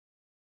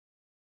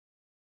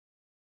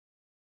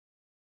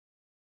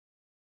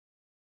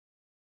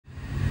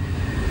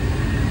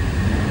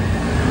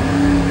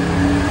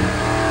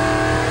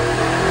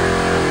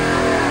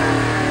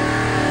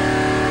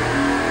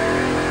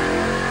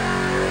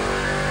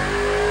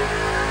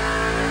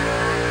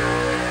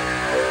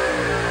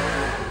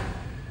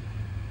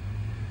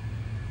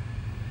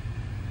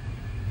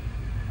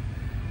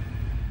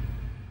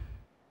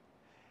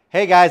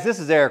Hey guys, this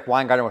is Eric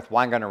Weingartner with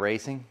Weingartner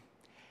Racing.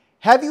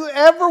 Have you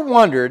ever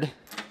wondered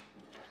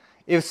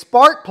if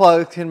spark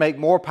plugs can make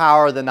more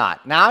power than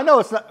not? Now I know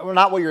it's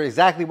not what you're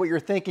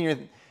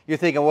thinking. You're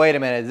thinking, wait a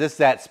minute, is this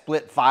that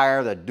split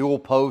fire, the dual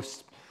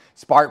post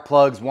spark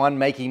plugs, one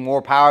making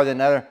more power than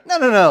the other?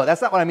 No,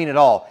 that's not what I mean at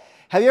all.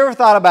 Have you ever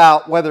thought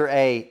about whether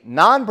a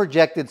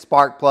non-projected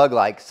spark plug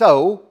like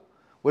so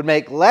would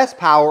make less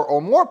power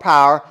or more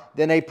power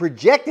than a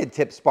projected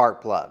tip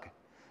spark plug?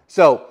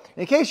 So,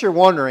 in case you're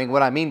wondering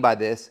what I mean by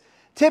this,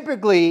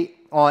 typically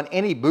on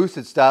any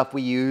boosted stuff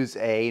we use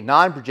a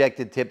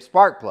non-projected tip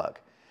spark plug.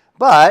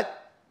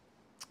 But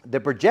the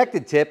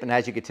projected tip, and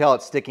as you can tell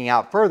it's sticking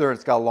out further,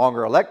 it's got a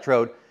longer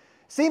electrode,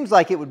 seems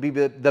like it would be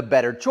the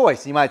better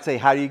choice. You might say,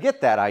 how do you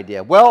get that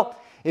idea? Well,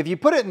 if you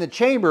put it in the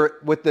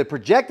chamber with the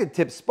projected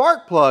tip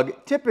spark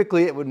plug,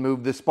 typically it would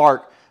move the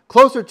spark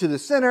closer to the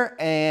center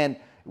and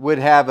would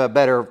have a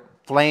better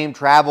flame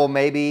travel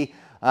maybe.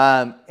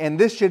 And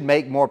this should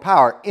make more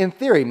power, in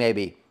theory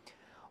maybe.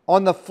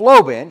 On the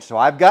flow bench, so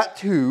I've got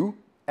two,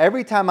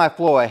 every time I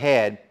flow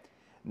ahead,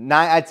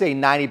 I'd say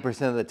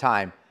 90% of the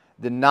time,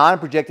 the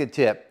non-projected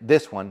tip,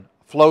 this one,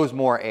 flows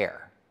more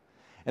air.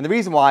 And the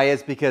reason why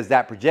is because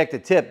that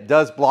projected tip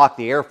does block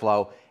the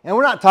airflow, and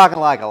we're not talking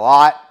like a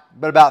lot,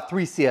 but about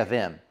 3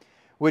 CFM,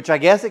 which I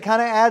guess it kind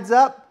of adds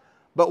up.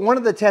 But one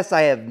of the tests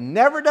I have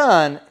never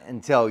done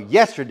until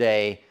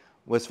yesterday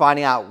was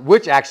finding out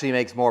which actually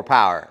makes more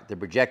power, the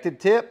projected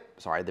tip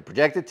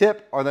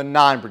or the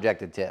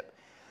non-projected tip.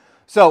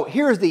 So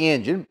here's the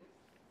engine.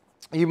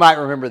 You might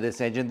remember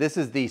this engine. This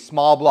is the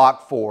small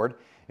block Ford.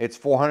 It's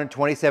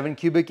 427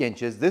 cubic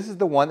inches. This is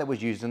the one that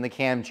was used in the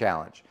cam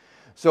challenge.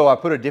 So I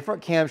put a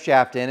different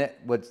camshaft in it,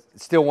 with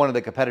still one of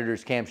the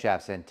competitors'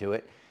 camshafts into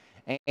it,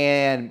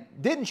 and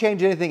didn't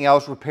change anything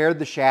else, repaired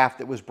the shaft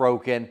that was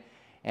broken,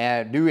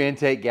 and new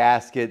intake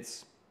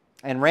gaskets,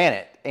 and ran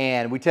it.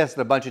 And we tested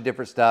a bunch of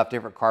different stuff,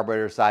 different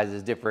carburetor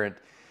sizes, different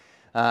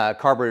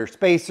carburetor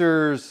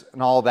spacers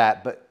and all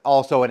that, but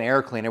also an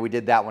air cleaner. We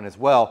did that one as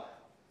well.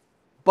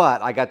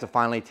 But I got to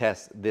finally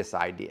test this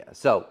idea.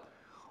 So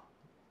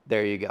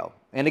there you go.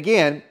 And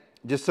again,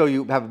 just so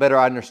you have a better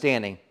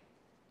understanding,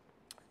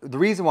 the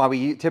reason why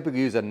we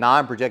typically use a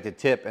non-projected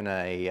tip in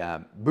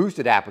a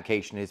boosted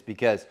application is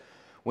because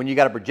when you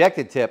got a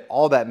projected tip,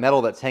 all that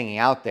metal that's hanging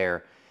out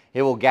there,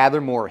 it will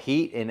gather more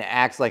heat and it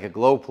acts like a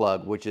glow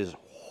plug, which is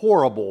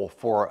horrible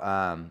for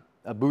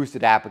a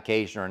boosted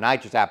application or a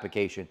nitrous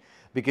application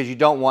because you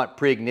don't want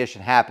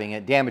pre-ignition happening.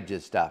 It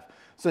damages stuff.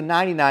 So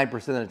 99%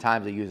 of the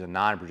times I use a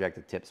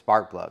non-projected tip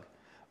spark plug.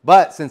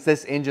 But since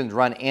this engine's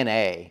run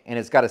NA and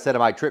it's got a set of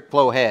my trip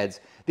flow heads,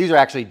 these are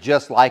actually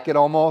just like it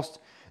almost.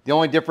 The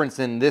only difference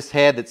in this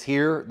head that's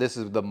here, this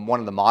is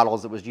one of the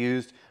models that was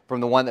used from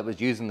the one that was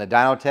used in the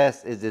dyno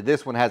test, is that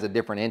this one has a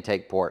different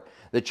intake port.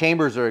 The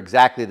chambers are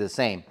exactly the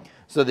same.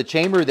 So the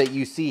chamber that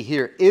you see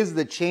here is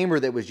the chamber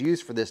that was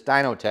used for this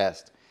dyno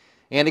test.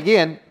 And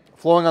again,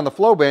 flowing on the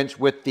flow bench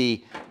with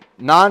the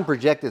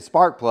non-projected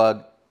spark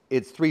plug,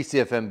 it's 3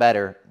 CFM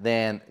better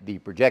than the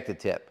projected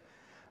tip.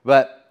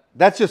 But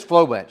that's just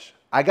flow bench.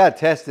 I got to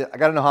test it. I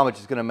got to know how much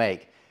it's going to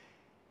make.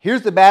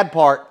 Here's the bad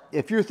part.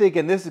 If you're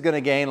thinking this is going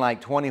to gain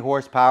like 20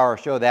 horsepower or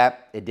show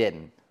that, it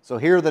didn't. So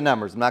here are the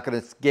numbers. I'm not going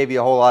to give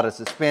you a whole lot of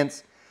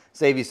suspense,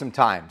 save you some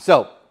time.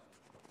 So,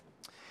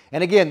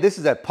 and again, this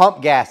is a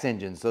pump gas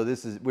engine. So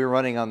we're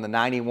running on the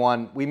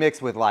 91. We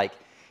mix with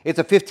it's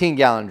a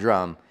 15-gallon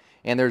drum.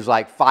 And there's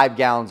like 5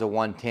 gallons of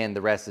 110.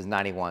 The rest is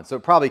 91. So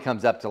it probably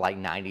comes up to like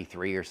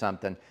 93 or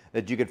something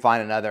that you could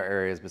find in other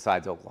areas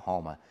besides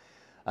Oklahoma.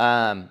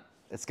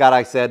 It's got,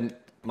 I said,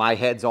 my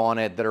heads on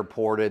it that are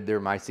ported. They're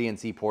my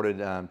CNC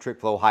ported trick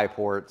flow high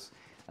ports,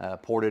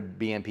 ported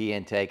BMP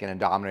intake, and a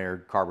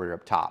Dominator carburetor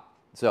up top.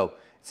 So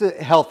it's a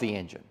healthy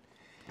engine.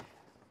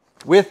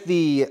 With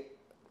the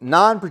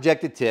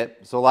non-projected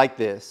tip, so like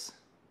this,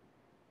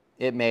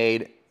 it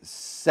made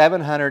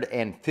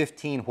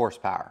 715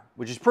 horsepower,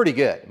 which is pretty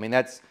good. I mean,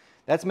 that's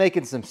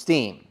making some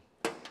steam.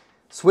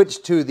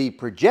 Switch to the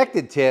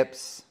projected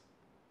tips,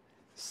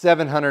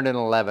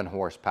 711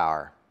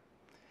 horsepower.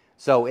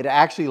 So it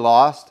actually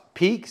lost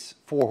peaks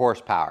 4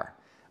 horsepower,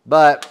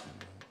 but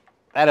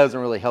that doesn't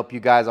really help you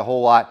guys a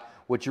whole lot.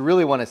 What you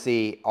really want to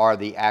see are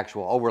the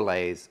actual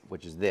overlays,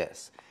 which is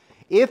this.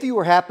 If you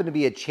happen to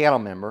be a channel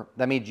member,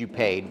 that means you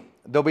paid.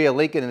 There'll be a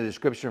link in the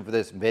description for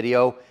this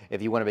video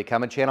if you want to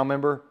become a channel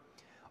member.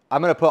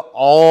 I'm going to put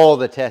all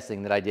the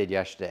testing that I did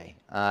yesterday.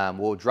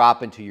 We'll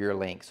drop into your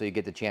link so you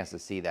get the chance to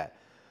see that.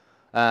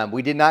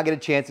 We did not get a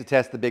chance to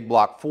test the big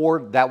block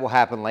Ford. That will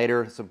happen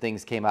later. Some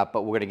things came up,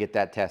 but we're going to get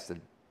that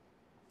tested.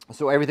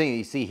 So everything that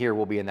you see here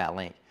will be in that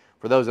link.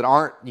 For those that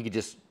aren't, you can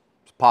just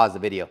pause the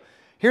video.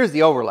 Here's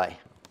the overlay.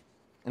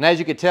 And as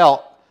you can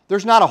tell,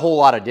 there's not a whole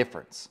lot of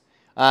difference.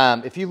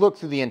 If you look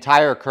through the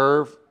entire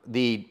curve,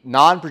 the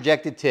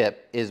non-projected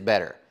tip is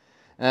better.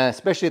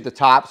 Especially at the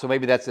top, so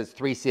maybe that's its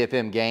 3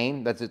 CFM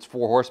gain, that's its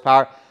 4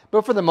 horsepower,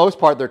 but for the most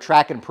part, they're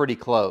tracking pretty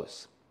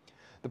close.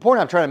 The point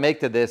I'm trying to make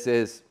to this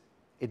is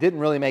it didn't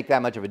really make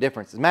that much of a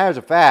difference. As a matter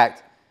of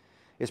fact,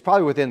 is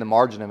probably within the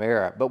margin of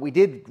error. But we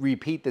did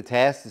repeat the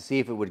test to see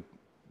if it would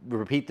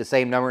repeat the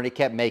same number, and it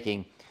kept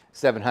making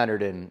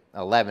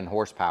 711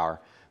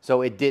 horsepower.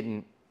 So it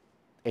didn't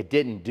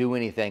do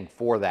anything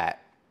for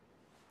that.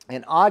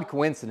 An odd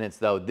coincidence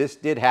though, this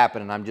did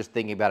happen, and I'm just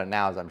thinking about it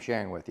now as I'm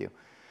sharing with you.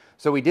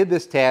 So we did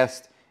this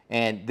test,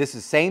 and this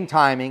is same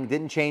timing,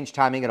 didn't change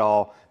timing at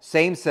all,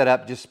 same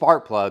setup, just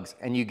spark plugs,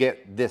 and you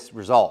get this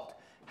result.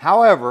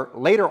 However,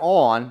 later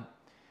on,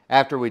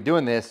 after we're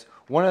doing this,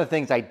 one of the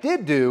things I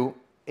did do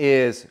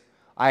is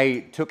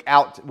I took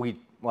out,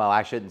 well,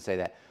 I shouldn't say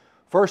that.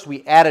 First,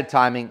 we added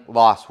timing,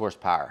 lost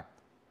horsepower.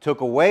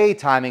 Took away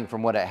timing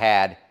from what it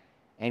had,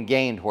 and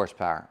gained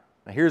horsepower.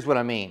 Now here's what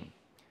I mean.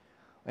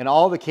 In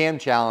all the cam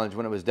challenge,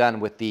 when it was done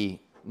with the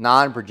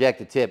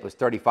non-projected tip, it was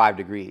 35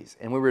 degrees.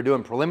 And we were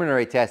doing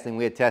preliminary testing.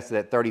 We had tested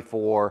at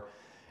 34,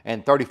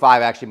 and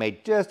 35 actually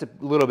made just a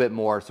little bit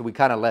more, so we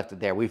kind of left it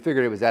there. We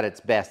figured it was at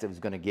its best it was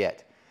going to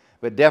get.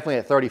 But definitely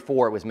at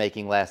 34, it was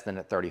making less than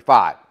at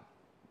 35.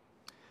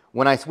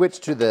 When I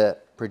switched to the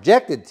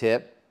projected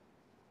tip,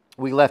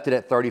 we left it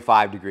at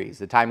 35 degrees.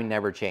 The timing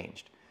never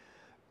changed.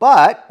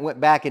 But went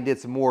back and did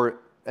some more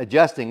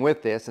adjusting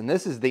with this, and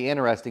this is the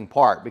interesting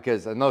part,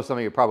 because I know some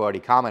of you probably already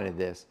commented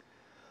this.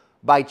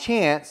 By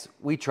chance,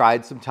 we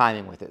tried some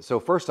timing with it. So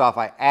first off,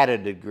 I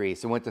added a degree,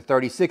 so went to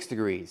 36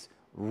 degrees.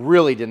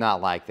 Really did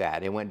not like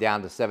that. It went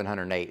down to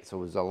 708, so it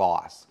was a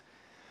loss.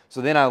 So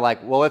then I was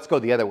like, well, let's go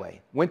the other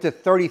way. Went to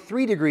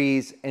 33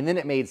 degrees, and then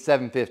it made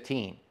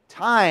 715,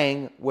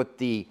 tying what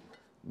the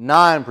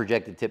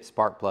non-projected tip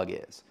spark plug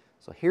is.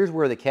 So here's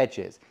where the catch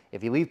is.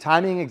 If you leave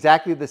timing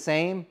exactly the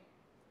same,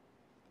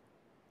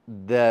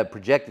 the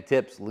projected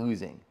tip's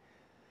losing.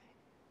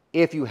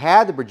 If you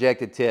had the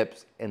projected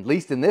tips, at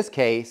least in this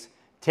case,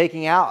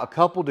 taking out a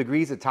couple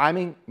degrees of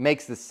timing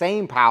makes the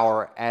same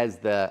power as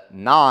the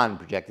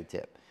non-projected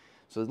tip.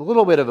 So it's a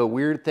little bit of a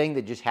weird thing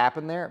that just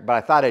happened there, but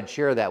I thought I'd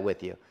share that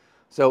with you.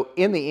 So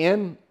in the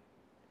end,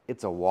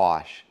 it's a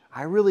wash.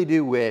 I really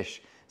do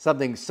wish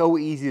something so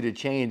easy to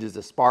change as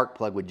a spark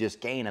plug would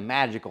just gain a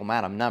magical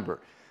amount of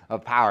number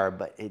of power,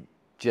 but it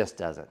just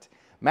doesn't.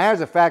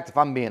 Matter of fact, if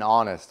I'm being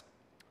honest,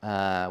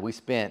 we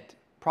spent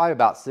probably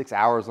about 6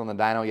 hours on the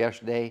dyno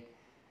yesterday.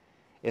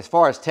 As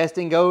far as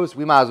testing goes,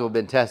 we might as well have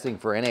been testing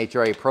for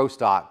NHRA Pro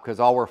Stock, because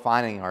all we're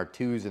finding are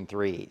 2s and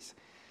 3s.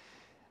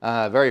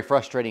 Very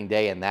frustrating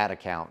day in that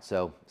account.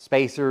 So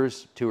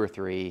spacers, 2 or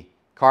 3,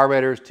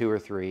 carburetors, 2 or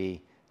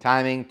 3,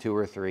 timing, 2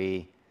 or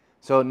 3.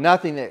 So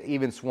nothing that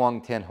even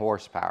swung 10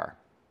 horsepower.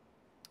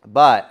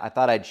 But I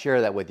thought I'd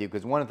share that with you,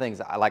 because one of the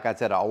things, like I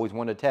said, I always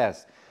wanted to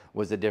test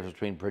was the difference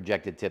between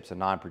projected tips and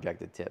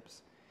non-projected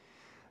tips.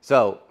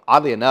 So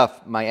oddly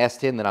enough, my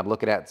S10 that I'm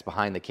looking at, it's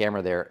behind the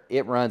camera there,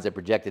 it runs a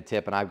projected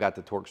tip, and I've got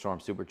the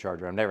TorqueStorm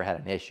supercharger. I've never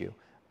had an issue,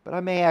 but I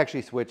may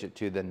actually switch it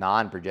to the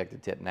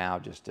non-projected tip now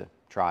just to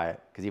try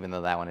it, because even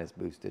though that one is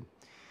boosted.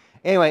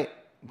 Anyway,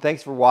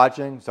 thanks for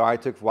watching. Sorry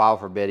it took a while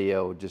for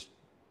video, just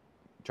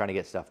trying to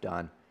get stuff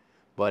done.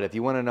 But if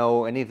you want to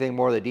know anything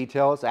more of the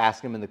details,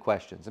 ask them in the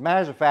questions. As a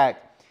matter of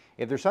fact,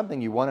 if there's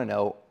something you want to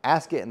know,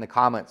 ask it in the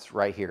comments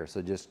right here.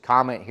 So just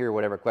comment here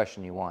whatever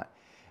question you want.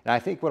 And I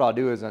think what I'll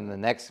do is in the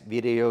next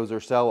videos or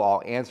so,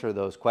 I'll answer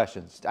those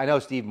questions. I know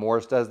Steve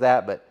Morris does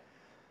that, but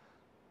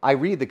I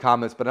read the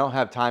comments, but I don't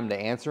have time to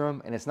answer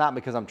them. And it's not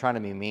because I'm trying to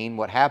be mean.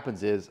 What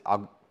happens is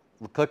I'll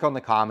click on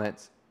the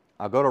comments,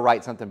 I'll go to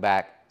write something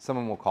back,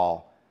 someone will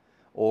call,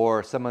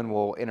 or someone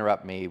will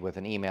interrupt me with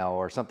an email,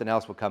 or something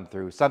else will come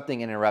through,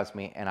 something interrupts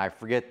me, and I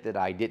forget that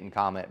I didn't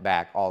comment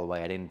back all the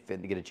way. I didn't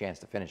get a chance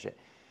to finish it,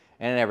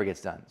 and it never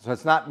gets done. So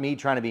it's not me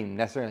trying to be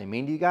necessarily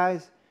mean to you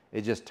guys,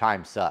 it's just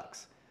time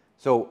sucks.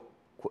 So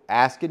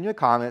ask in your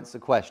comments a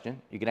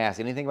question. You can ask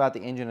anything about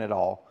the engine at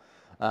all.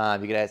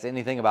 You can ask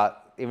anything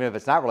about, even if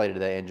it's not related to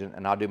the engine,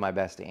 and I'll do my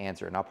best to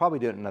answer. And I'll probably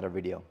do it in another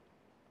video,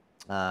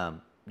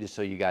 just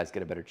so you guys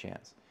get a better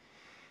chance.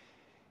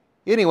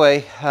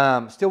 Anyway,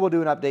 still we'll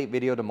do an update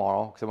video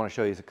tomorrow, because I want to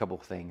show you a couple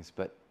of things.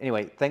 But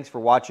anyway, thanks for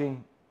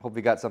watching. Hope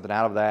you got something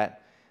out of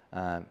that.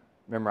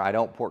 Remember, I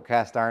don't port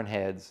cast iron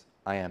heads.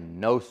 I am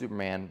no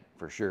Superman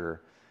for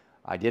sure.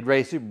 I did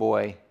race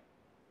Superboy.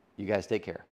 You guys take care.